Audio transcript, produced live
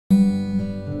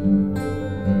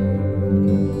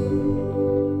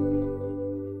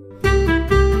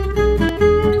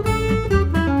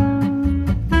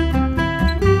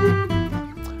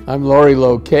I'm Lorry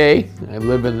Lokey. I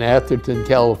live in Atherton,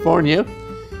 California,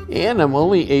 and I'm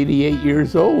only 88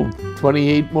 years old,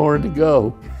 28 more to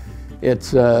go.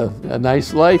 It's a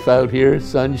nice life out here,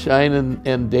 sunshine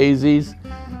and daisies,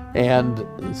 and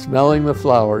smelling the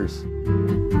flowers.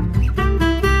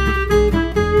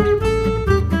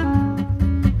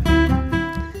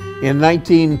 In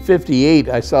 1958,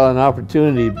 I saw an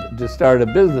opportunity to start a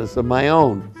business of my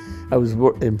own. I was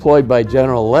employed by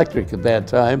General Electric at that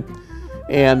time,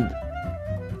 and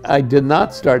I did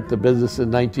not start the business in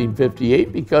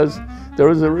 1958 because there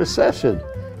was a recession.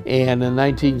 And in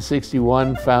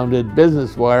 1961, founded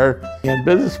Business Wire. And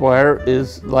Business Wire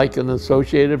is like an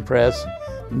Associated Press,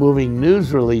 moving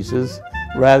news releases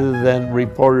rather than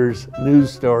reporters' news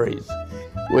stories,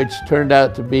 which turned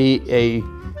out to be a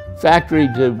factory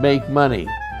to make money.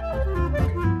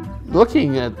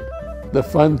 Looking at the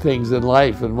fun things in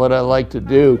life and what I like to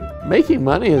do, making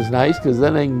money is nice because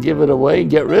then I can give it away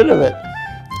and get rid of it.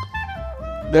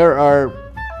 There are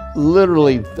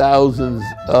literally thousands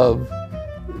of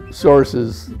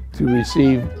sources to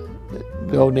receive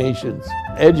donations.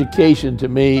 Education to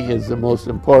me is the most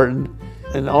important.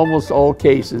 In almost all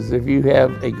cases, if you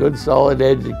have a good solid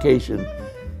education,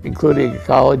 including a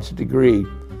college degree,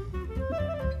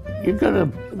 you're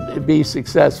going to be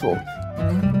successful.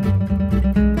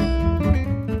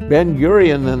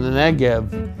 Ben-Gurion in the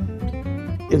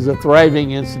Negev is a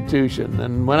thriving institution,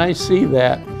 and when I see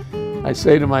that, I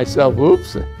say to myself,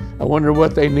 oops, I wonder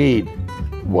what they need.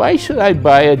 Why should I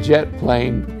buy a jet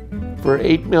plane for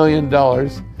 $8 million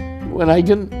when I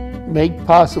can make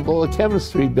possible a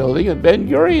chemistry building at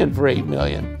Ben-Gurion for $8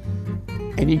 million?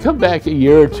 And you come back a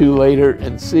year or two later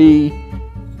and see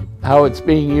how it's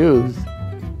being used.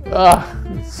 Ah,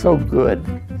 it's so good.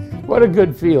 What a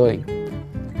good feeling.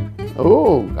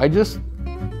 Oh, I just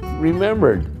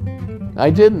remembered. I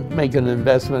didn't make an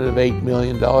investment of $8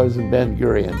 million in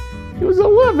Ben-Gurion. It was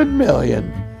 $11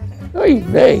 million.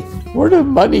 Hey, where did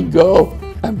money go?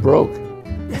 I'm broke.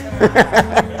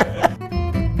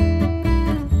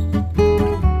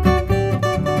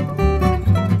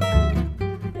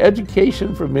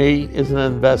 Education for me is an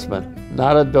investment,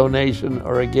 not a donation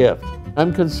or a gift.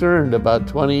 I'm concerned about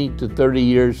 20 to 30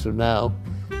 years from now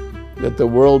that the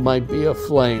world might be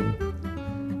aflame.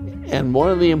 And one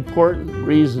of the important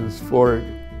reasons for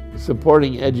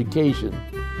supporting education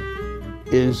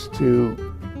is to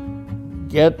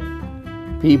get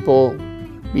people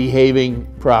behaving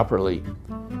properly.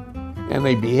 And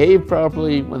they behave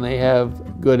properly when they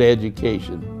have good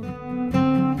education.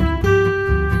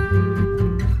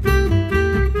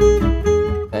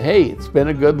 Hey, it's been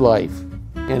a good life,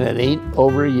 and it ain't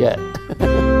over yet.